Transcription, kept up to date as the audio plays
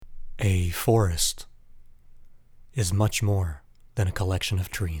A forest is much more than a collection of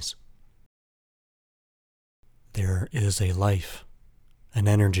trees. There is a life, an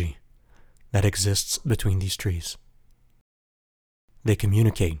energy that exists between these trees. They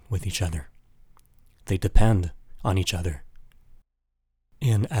communicate with each other. They depend on each other.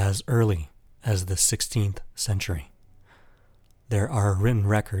 In as early as the 16th century, there are written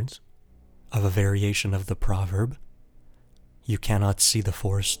records of a variation of the proverb, "You cannot see the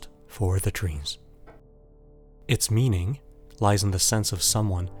forest for the trees." Its meaning lies in the sense of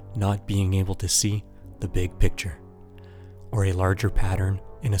someone not being able to see the big picture, or a larger pattern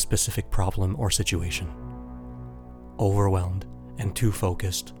in a specific problem or situation, overwhelmed and too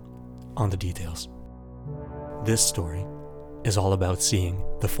focused on the details. This story is all about seeing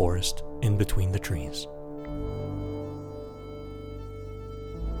the forest in between the trees.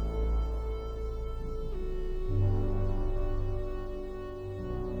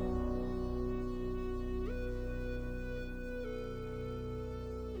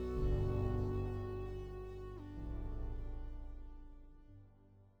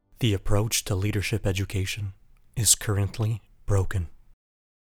 The approach to leadership education is currently broken.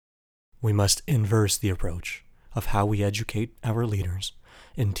 We must inverse the approach of how we educate our leaders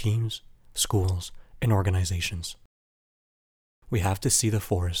in teams, schools, and organizations. We have to see the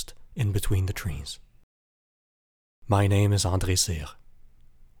forest in between the trees. My name is André Cyr.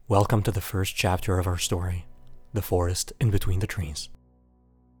 Welcome to the first chapter of our story, The Forest in Between the Trees.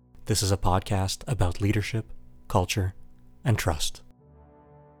 This is a podcast about leadership, culture, and trust.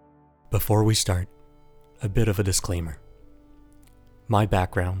 Before we start, a bit of a disclaimer. My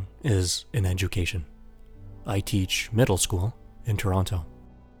background is in education. I teach middle school in Toronto.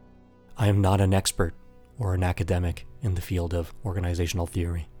 I am not an expert or an academic in the field of organizational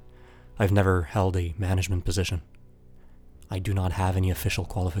theory. I've never held a management position. I do not have any official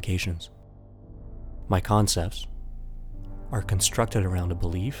qualifications. My concepts are constructed around a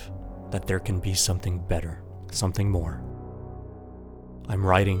belief that there can be something better, something more. I'm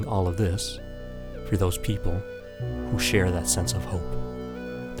writing all of this for those people who share that sense of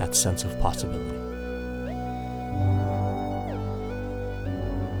hope, that sense of possibility.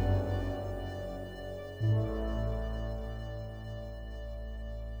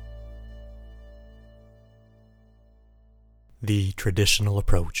 The traditional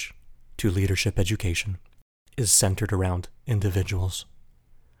approach to leadership education is centered around individuals,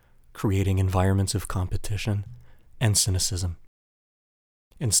 creating environments of competition and cynicism.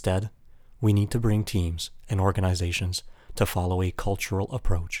 Instead, we need to bring teams and organizations to follow a cultural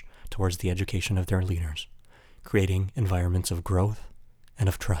approach towards the education of their leaders, creating environments of growth and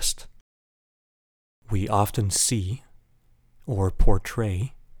of trust. We often see or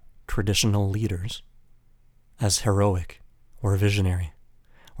portray traditional leaders as heroic or visionary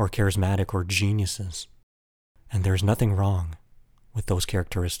or charismatic or geniuses, and there's nothing wrong with those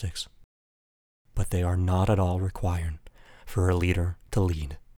characteristics, but they are not at all required for a leader to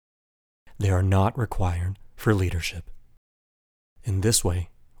lead. They are not required for leadership. In this way,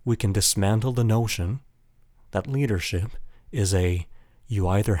 we can dismantle the notion that leadership is a you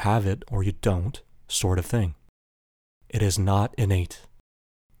either have it or you don't sort of thing. It is not innate.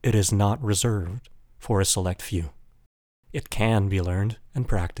 It is not reserved for a select few. It can be learned and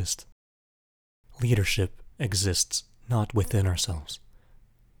practiced. Leadership exists not within ourselves,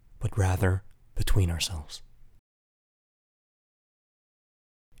 but rather between ourselves.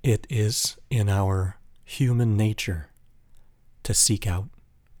 It is in our human nature to seek out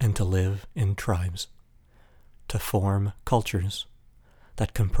and to live in tribes, to form cultures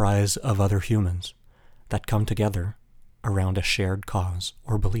that comprise of other humans that come together around a shared cause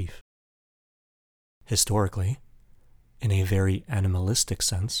or belief. Historically, in a very animalistic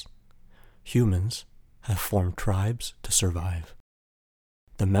sense, humans have formed tribes to survive.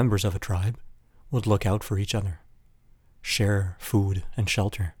 The members of a tribe would look out for each other, share food and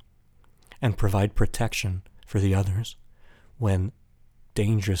shelter, and provide protection for the others when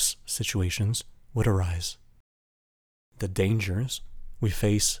dangerous situations would arise. The dangers we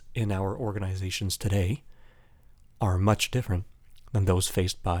face in our organizations today are much different than those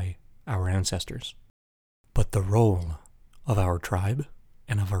faced by our ancestors. But the role of our tribe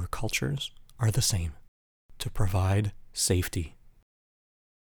and of our cultures are the same: to provide safety.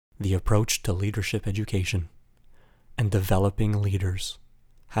 The approach to leadership education and developing leaders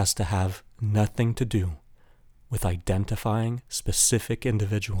has to have nothing to do with identifying specific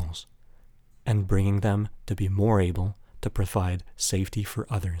individuals and bringing them to be more able to provide safety for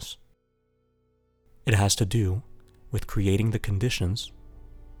others. It has to do with creating the conditions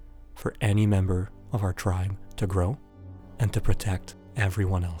for any member of our tribe to grow and to protect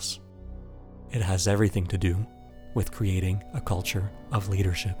everyone else. It has everything to do with creating a culture of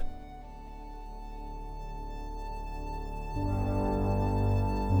leadership.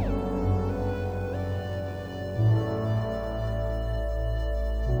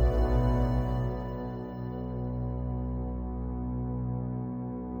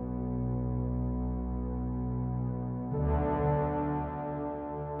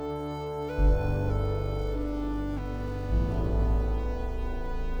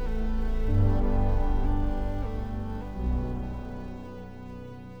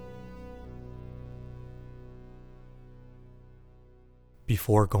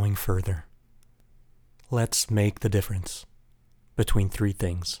 Before going further, let's make the difference between three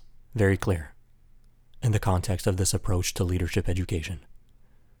things very clear in the context of this approach to leadership education: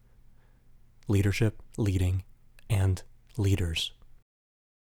 leadership, leading, and leaders.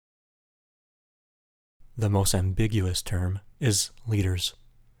 The most ambiguous term is leaders,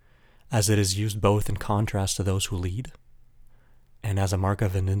 as it is used both in contrast to those who lead and as a mark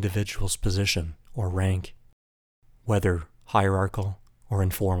of an individual's position or rank, whether hierarchical or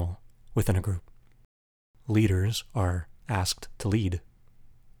informal, within a group. Leaders are asked to lead,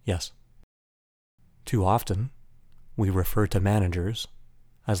 yes. Too often, we refer to managers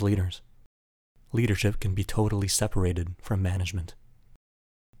as leaders. Leadership can be totally separated from management.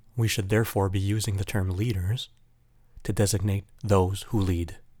 We should therefore be using the term leaders to designate those who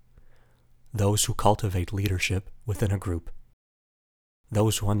lead, those who cultivate leadership within a group,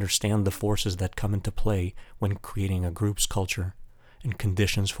 those who understand the forces that come into play when creating a group's culture and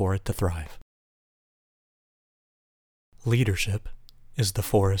conditions for it to thrive. Leadership is the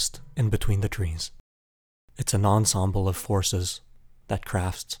forest in between the trees. It's an ensemble of forces that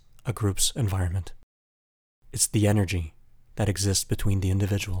crafts a group's environment. It's the energy that exists between the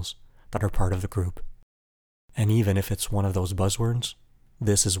individuals that are part of the group. And even if it's one of those buzzwords,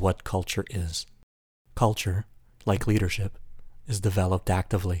 this is what culture is. Culture, like leadership, is developed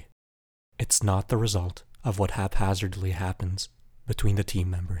actively. It's not the result of what haphazardly happens between the team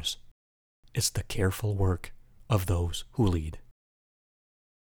members. It's the careful work of those who lead.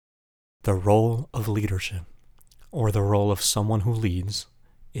 The role of leadership, or the role of someone who leads,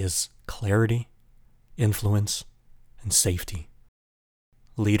 is clarity, influence, and safety.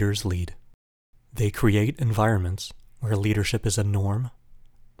 Leaders lead. They create environments where leadership is a norm,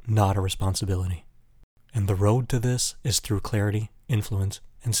 not a responsibility. And the road to this is through clarity, influence,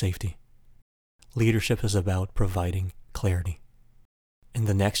 and safety. Leadership is about providing clarity. In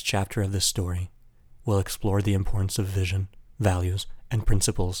the next chapter of this story, we'll explore the importance of vision, values, and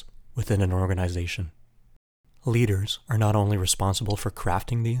principles within an organization. Leaders are not only responsible for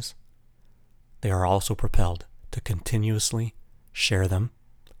crafting these, they are also propelled to continuously share them,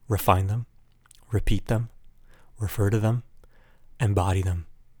 refine them, repeat them, refer to them, embody them.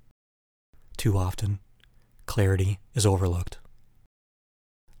 Too often, clarity is overlooked.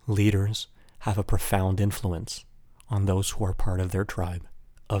 Leaders have a profound influence on those who are part of their tribe,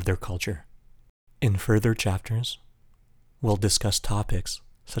 of their culture. In further chapters, we'll discuss topics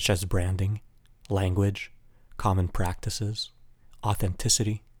such as branding, language, common practices,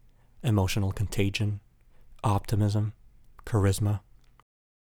 authenticity, emotional contagion, optimism, charisma.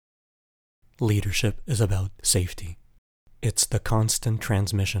 Leadership is about safety. It's the constant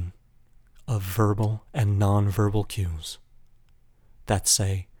transmission of verbal and non-verbal cues that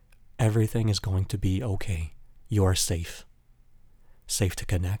say everything is going to be okay. You're safe. Safe to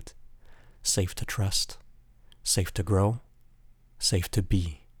connect, safe to trust, safe to grow, safe to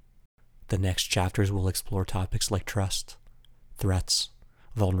be. The next chapters will explore topics like trust, threats,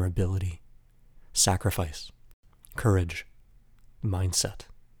 vulnerability, sacrifice, courage, mindset.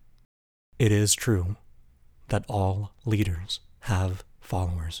 It is true that all leaders have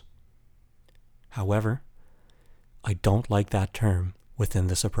followers. However, I don't like that term within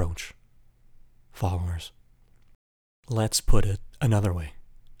this approach. Followers. Let's put it another way.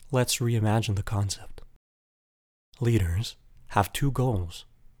 Let's reimagine the concept. Leaders have two goals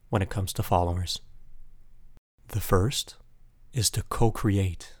when it comes to followers. The first is to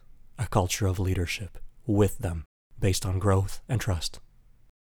co-create a culture of leadership with them based on growth and trust.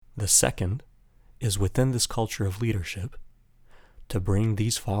 The second is within this culture of leadership to bring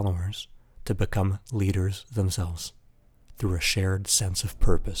these followers to become leaders themselves through a shared sense of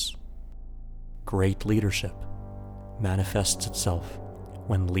purpose. Great leadership manifests itself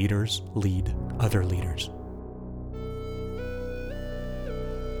when leaders lead other leaders.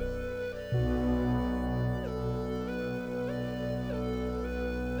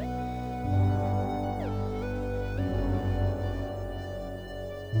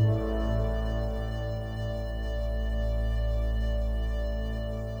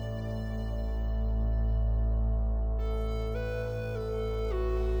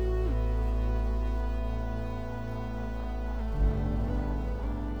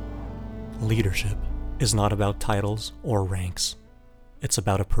 Leadership is not about titles or ranks. It's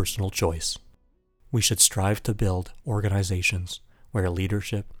about a personal choice. We should strive to build organizations where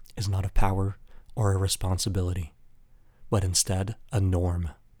leadership is not a power or a responsibility, but instead a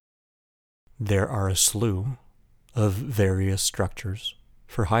norm. There are a slew of various structures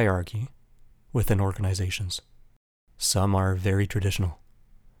for hierarchy within organizations. Some are very traditional,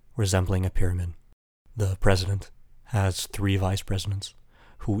 resembling a pyramid. The president has 3 vice presidents,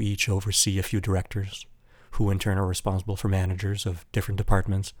 who each oversee a few directors, who in turn are responsible for managers of different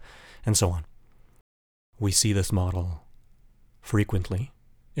departments, and so on. We see this model frequently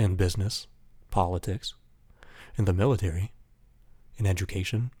in business, politics, in the military, in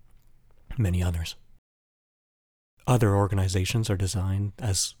education, many others. Other organizations are designed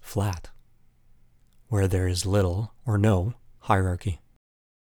as flat, where there is little or no hierarchy.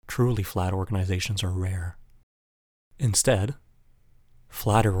 Truly flat organizations are rare. Instead,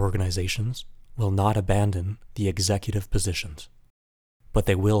 flatter organizations will not abandon the executive positions, but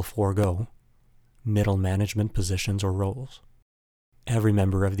they will forego middle management positions or roles. Every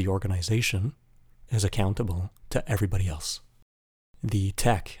member of the organization is accountable to everybody else. The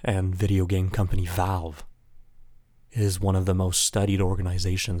tech and video game company Valve is one of the most studied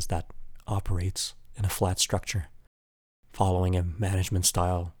organizations that operates in a flat structure, following a management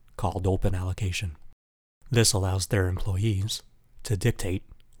style called open allocation. This allows their employees to dictate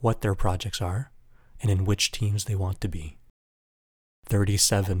what their projects are and in which teams they want to be.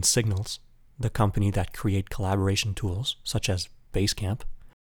 37 Signals, the company that create collaboration tools such as Basecamp,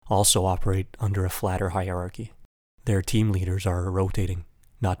 also operate under a flatter hierarchy. Their team leaders are rotating,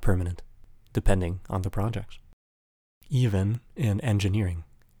 not permanent, depending on the projects. Even in engineering,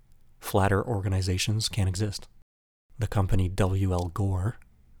 flatter organizations can exist. The company W.L. Gore,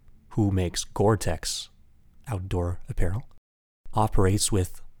 who makes Gore-Tex outdoor apparel, operates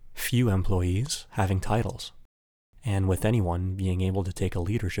with few employees having titles, and with anyone being able to take a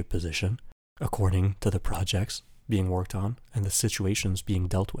leadership position according to the projects being worked on and the situations being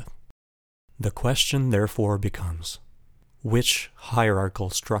dealt with. The question therefore becomes, which hierarchical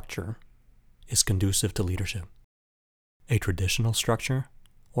structure is conducive to leadership? A traditional structure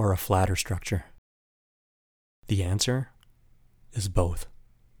or a flatter structure? The answer is both.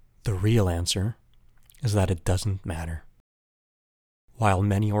 The real answer is that it doesn't matter. While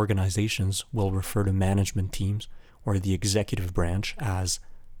many organizations will refer to management teams or the executive branch as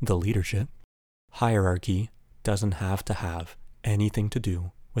the leadership, hierarchy doesn't have to have anything to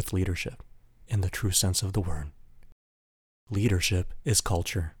do with leadership in the true sense of the word. Leadership is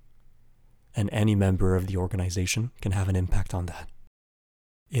culture, and any member of the organization can have an impact on that.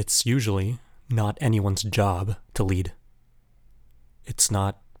 It's usually not anyone's job to lead. It's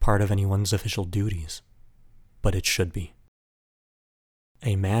not part of anyone's official duties, but it should be.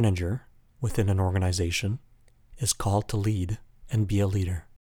 A manager within an organization is called to lead and be a leader,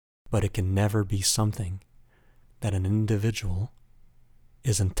 but it can never be something that an individual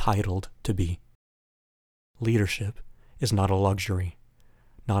is entitled to be. Leadership is not a luxury,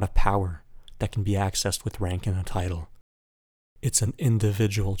 not a power that can be accessed with rank and a title. It's an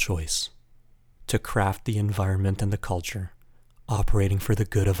individual choice to craft the environment and the culture operating for the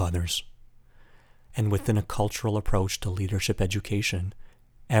good of others. And within a cultural approach to leadership education,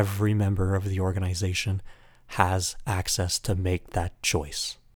 every member of the organization has access to make that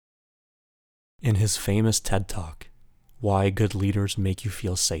choice. In his famous TED Talk, Why Good Leaders Make You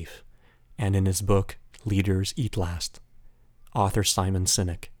Feel Safe, and in his book, Leaders Eat Last, author Simon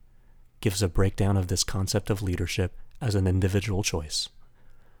Sinek gives a breakdown of this concept of leadership as an individual choice.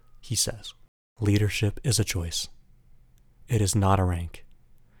 He says, leadership is a choice. It is not a rank.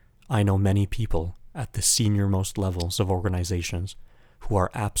 I know many people at the senior-most levels of organizations who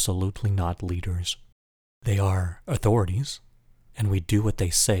are absolutely not leaders. They are authorities, and we do what they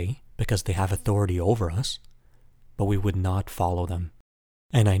say because they have authority over us, but we would not follow them.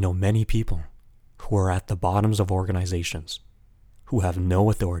 And I know many people who are at the bottoms of organizations who have no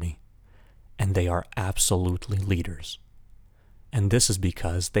authority, and they are absolutely leaders. And this is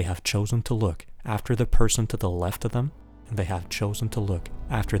because they have chosen to look after the person to the left of them, and they have chosen to look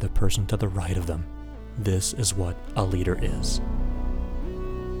after the person to the right of them. This is what a leader is.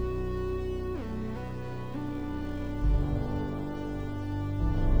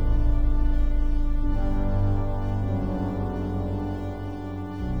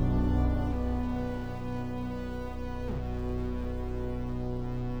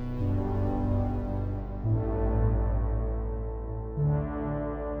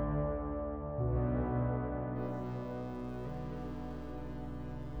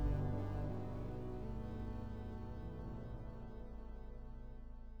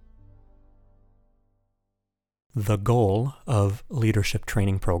 The goal of leadership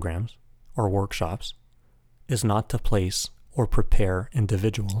training programs or workshops is not to place or prepare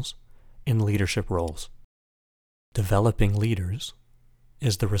individuals in leadership roles. Developing leaders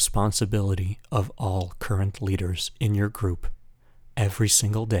is the responsibility of all current leaders in your group every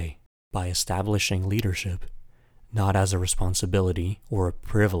single day by establishing leadership not as a responsibility or a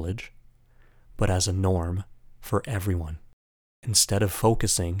privilege, but as a norm for everyone. Instead of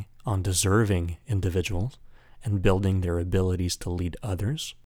focusing on deserving individuals and building their abilities to lead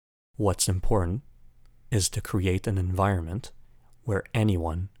others, what's important is to create an environment where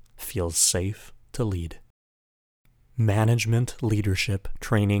anyone feels safe to lead. Management leadership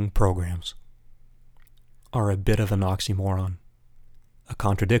training programs are a bit of an oxymoron, a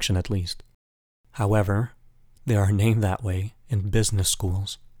contradiction at least. However, they are named that way in business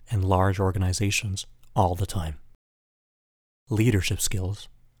schools and large organizations all the time. Leadership skills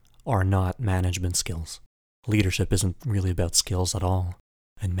are not management skills. Leadership isn't really about skills at all,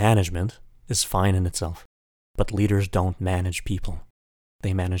 and management is fine in itself. But leaders don't manage people.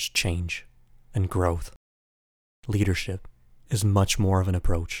 They manage change and growth. Leadership is much more of an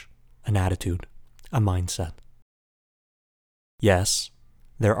approach, an attitude, a mindset. Yes,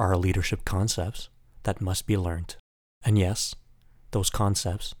 there are leadership concepts that must be learned. And yes, those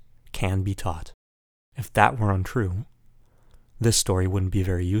concepts can be taught. If that were untrue, this story wouldn't be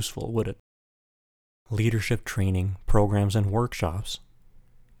very useful, would it? Leadership training programs and workshops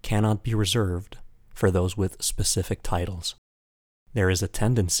cannot be reserved for those with specific titles. There is a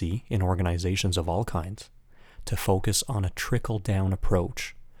tendency in organizations of all kinds to focus on a trickle-down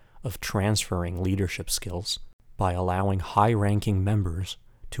approach of transferring leadership skills by allowing high-ranking members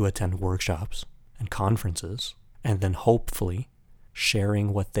to attend workshops and conferences, and then hopefully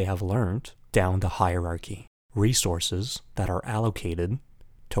sharing what they have learned down the hierarchy. Resources that are allocated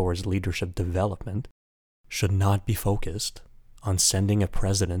towards leadership development should not be focused on sending a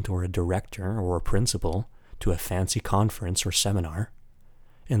president or a director or a principal to a fancy conference or seminar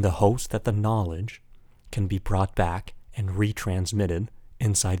in the hopes that the knowledge can be brought back and retransmitted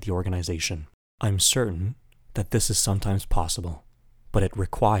inside the organization. I'm certain that this is sometimes possible, but it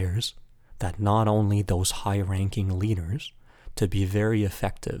requires that not only those high-ranking leaders to be very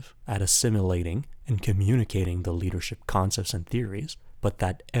effective at assimilating and communicating the leadership concepts and theories, but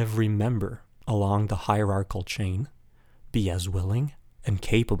that every member along the hierarchical chain be as willing and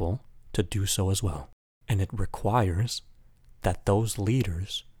capable to do so as well. And it requires that those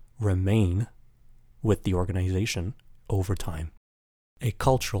leaders remain with the organization over time. A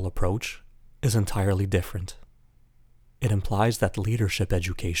cultural approach is entirely different. It implies that leadership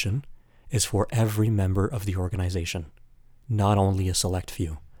education is for every member of the organization, not only a select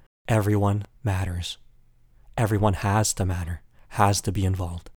few. Everyone matters. Everyone has to matter, has to be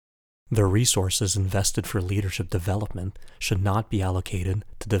involved. The resources invested for leadership development should not be allocated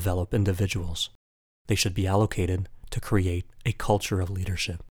to develop individuals. They should be allocated to create a culture of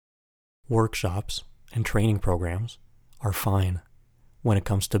leadership. Workshops and training programs are fine when it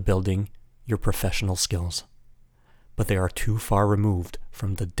comes to building your professional skills, but they are too far removed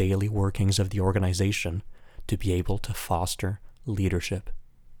from the daily workings of the organization to be able to foster leadership.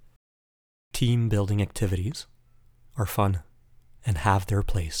 Team building activities are fun and have their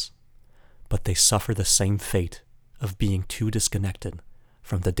place, but they suffer the same fate of being too disconnected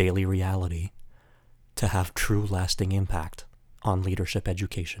from the daily reality to have true lasting impact on leadership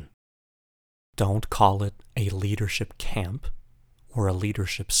education. Don't call it a leadership camp or a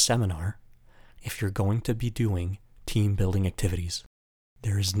leadership seminar if you're going to be doing team building activities.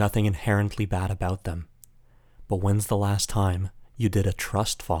 There is nothing inherently bad about them. But when's the last time you did a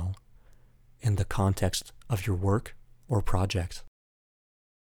trust fall in the context of your work or project?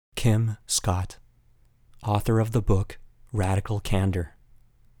 Kim Scott, author of the book Radical Candor,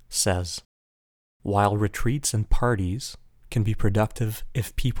 says, "While retreats and parties can be productive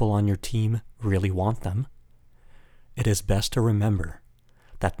if people on your team really want them, it is best to remember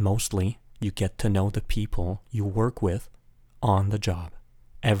that mostly you get to know the people you work with on the job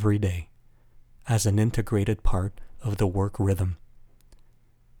every day as an integrated part of the work rhythm,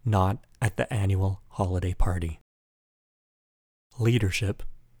 not at the annual holiday party." Leadership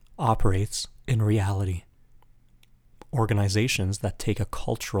operates in reality. Organizations that take a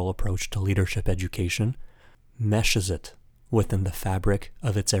cultural approach to leadership education meshes it within the fabric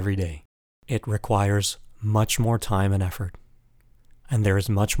of its everyday. It requires much more time and effort, and there is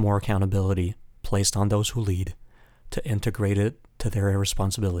much more accountability placed on those who lead to integrate it to their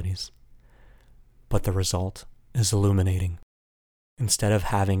responsibilities. But the result is illuminating. Instead of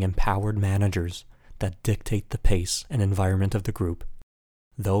having empowered managers that dictate the pace and environment of the group,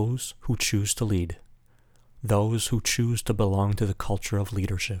 those who choose to lead those who choose to belong to the culture of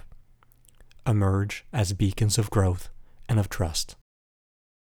leadership emerge as beacons of growth and of trust.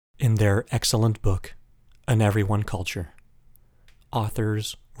 In their excellent book, An Everyone Culture,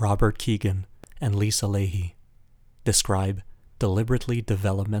 authors Robert Keegan and Lisa Leahy describe deliberately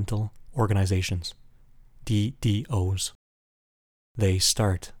developmental organizations, DDOs. They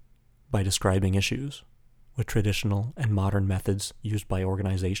start by describing issues with traditional and modern methods used by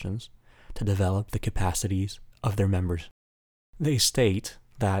organizations to develop the capacities of their members. They state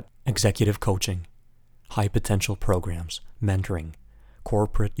that executive coaching, high potential programs, mentoring,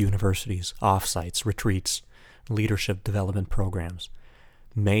 corporate universities, offsites, retreats, leadership development programs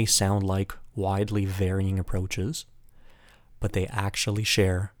may sound like widely varying approaches, but they actually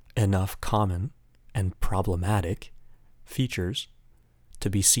share enough common and problematic features to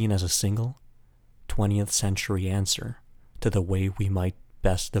be seen as a single 20th century answer to the way we might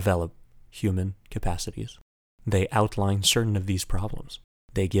best develop human capacities. They outline certain of these problems.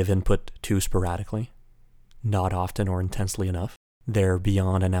 They give input too sporadically, not often or intensely enough. They're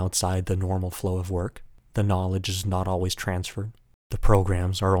beyond and outside the normal flow of work. The knowledge is not always transferred. The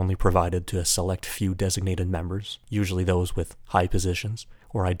programs are only provided to a select few designated members, usually those with high positions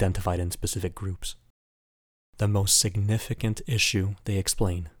or identified in specific groups. The most significant issue, they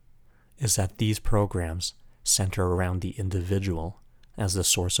explain, is that these programs center around the individual as the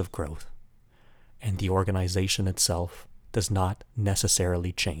source of growth, and the organization itself does not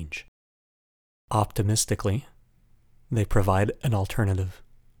necessarily change. Optimistically, they provide an alternative.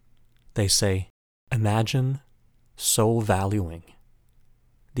 They say, imagine so valuing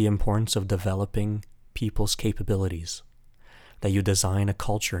the importance of developing people's capabilities that you design a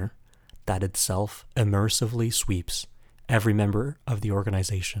culture that itself immersively sweeps every member of the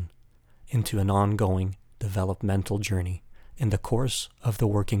organization into an ongoing developmental journey in the course of the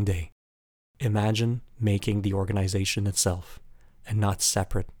working day. Imagine making the organization itself, and not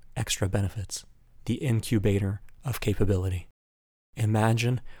separate extra benefits, the incubator of capability.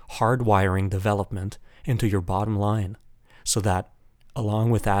 Imagine hardwiring development into your bottom line so that, along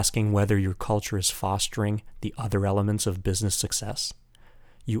with asking whether your culture is fostering the other elements of business success,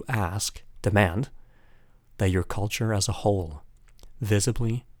 you demand, that your culture as a whole,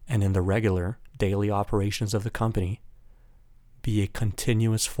 visibly and in the regular daily operations of the company, be a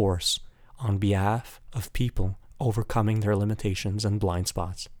continuous force on behalf of people overcoming their limitations and blind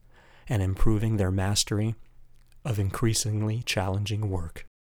spots and improving their mastery of increasingly challenging work.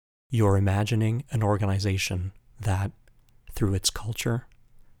 You're imagining an organization that, through its culture,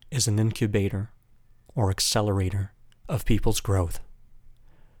 is an incubator or accelerator of people's growth.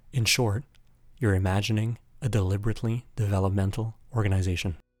 In short, you're imagining a deliberately developmental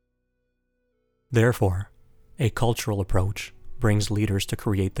organization. Therefore, a cultural approach brings leaders to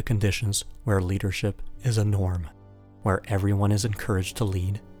create the conditions where leadership is a norm, where everyone is encouraged to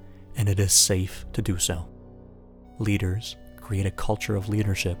lead, and it is safe to do so. Leaders create a culture of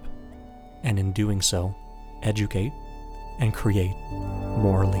leadership, and in doing so, educate and create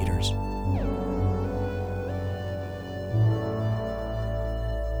more leaders.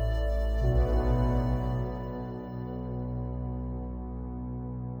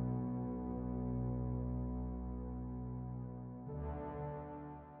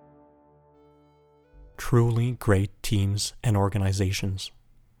 Truly great teams and organizations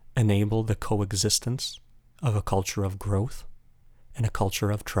enable the coexistence of a culture of growth and a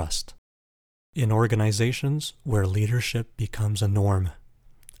culture of trust. In organizations where leadership becomes a norm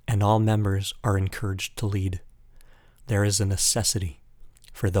and all members are encouraged to lead, there is a necessity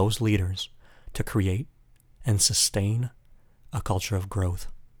for those leaders to create and sustain a culture of growth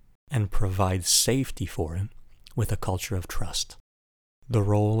and provide safety for it with a culture of trust. The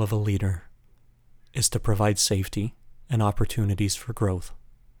role of a leader is to provide safety and opportunities for growth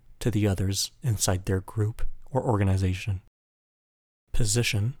to the others inside their group or organization.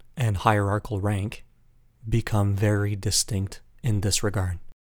 Position and hierarchical rank become very distinct in this regard.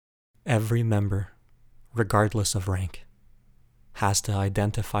 Every member, regardless of rank, has to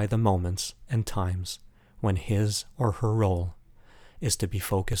identify the moments and times when his or her role is to be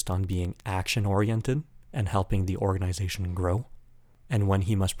focused on being action-oriented and helping the organization grow, and when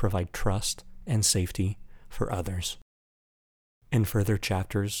he must provide trust and safety for others. In further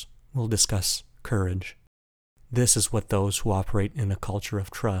chapters, we'll discuss courage. This is what those who operate in a culture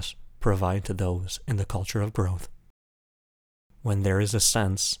of trust provide to those in the culture of growth. When there is a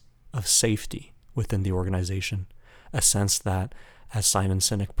sense of safety within the organization, a sense that, as Simon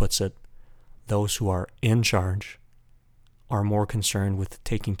Sinek puts it, those who are in charge are more concerned with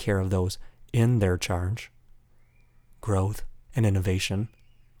taking care of those in their charge, growth and innovation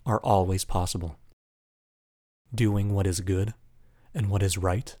are always possible. doing what is good and what is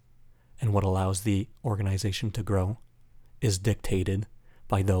right and what allows the organization to grow is dictated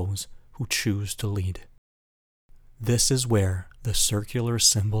by those who choose to lead. This is where the circular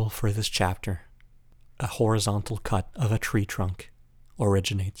symbol for this chapter, a horizontal cut of a tree trunk,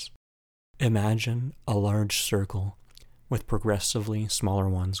 originates. Imagine a large circle with progressively smaller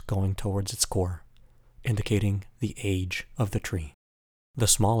ones going towards its core, indicating the age of the tree. The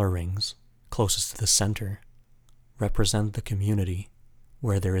smaller rings, closest to the center, represent the community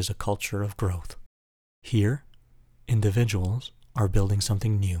where there is a culture of growth. Here, individuals are building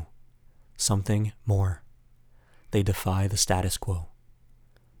something new, something more. They defy the status quo.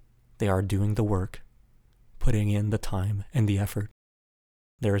 They are doing the work, putting in the time and the effort.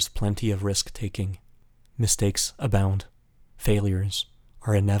 There is plenty of risk-taking. Mistakes abound. Failures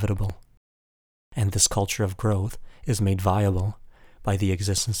are inevitable. And this culture of growth is made viable by the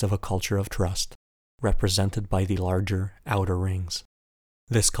existence of a culture of trust, represented by the larger outer rings.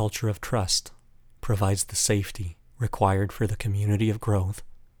 This culture of trust provides the safety required for the community of growth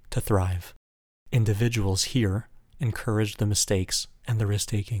to thrive. Individuals here encourage the mistakes and the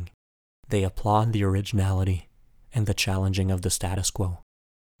risk-taking. They applaud the originality and the challenging of the status quo.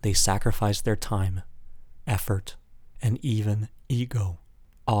 They sacrifice their time, effort, and even ego,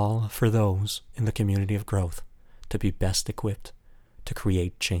 all for those in the community of growth to be best equipped to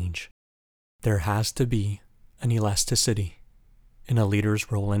create change. There has to be an elasticity in a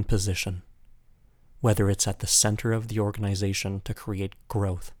leader's role and position, whether it's at the center of the organization to create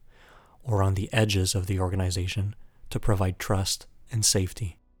growth or on the edges of the organization to provide trust and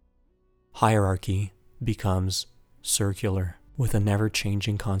safety. Hierarchy becomes circular, with a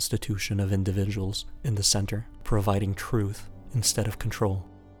never-changing constitution of individuals in the center, providing truth instead of control,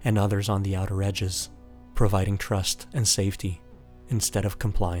 and others on the outer edges, providing trust and safety instead of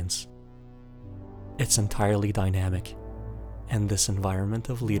compliance. It's entirely dynamic, and this environment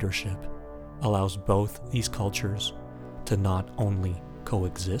of leadership allows both these cultures to not only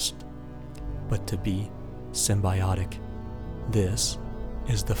coexist, but to be symbiotic. This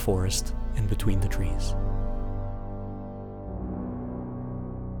is the forest in between the trees.